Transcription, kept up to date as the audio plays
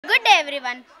Good day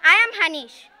everyone, I am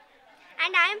Hanish.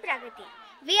 And I am Pragati.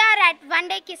 We are at One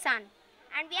Day KISAN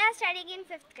And we are studying in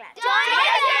 5th class. Join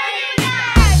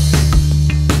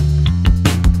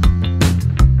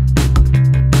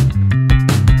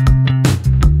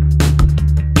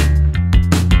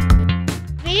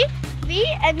We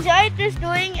enjoyed this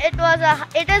doing.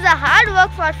 It is a hard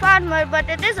work for farmer, but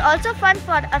it is also fun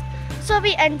for us. So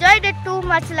we enjoyed it too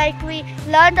much. Like we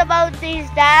learned about these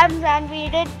dams and we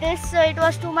did this. So it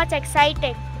was too much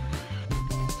exciting.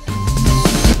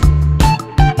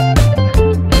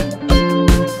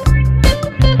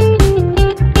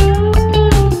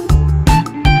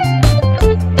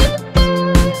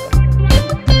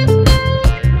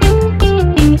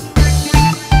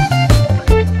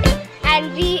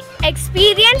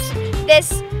 Experience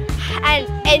this and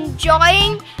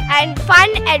enjoying and fun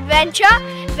adventure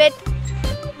with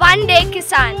One Day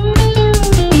KISAN.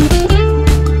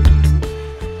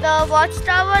 The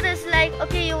watchtower is like,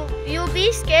 okay, you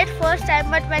be scared first time,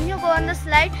 but when you go on the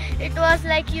slide, it was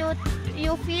like you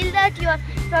feel that you are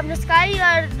from the sky, you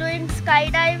are doing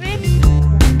skydiving.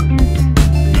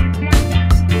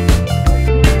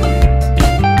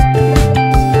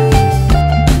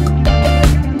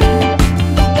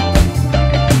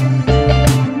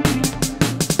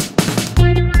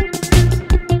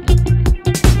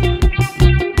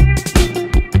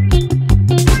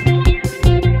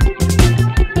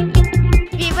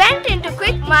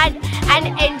 And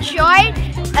enjoyed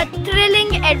a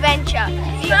thrilling adventure.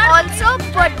 We also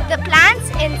put the plants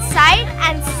inside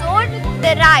and sowed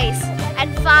the rice.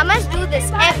 And farmers do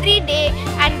this every day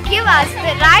and give us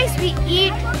the rice we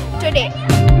eat today.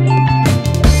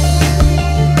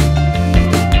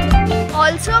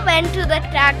 Also went to the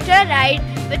tractor ride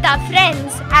with our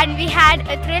friends and we had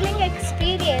a thrilling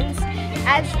experience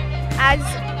as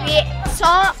we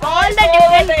saw all the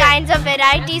different kinds of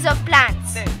varieties of plants.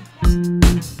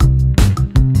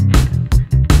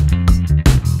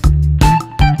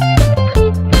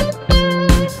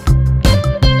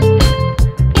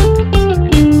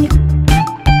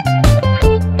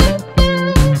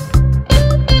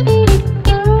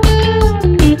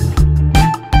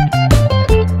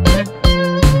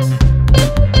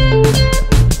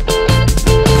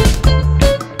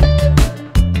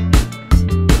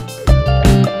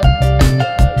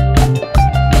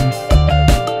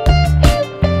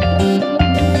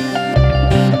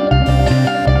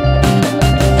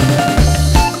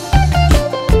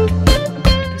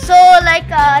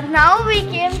 Now we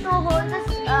came to hold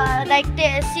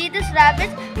this, see this rabbit.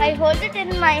 I hold it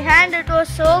in my hand. It was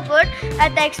so good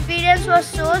and the experience was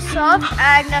so soft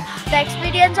and the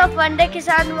experience of One Day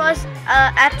KISAN was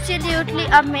absolutely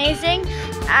amazing.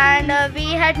 And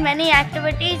we had many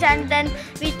activities and then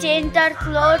we changed our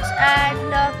clothes and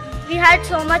we had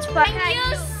so much fun. Thank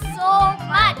you so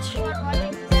much.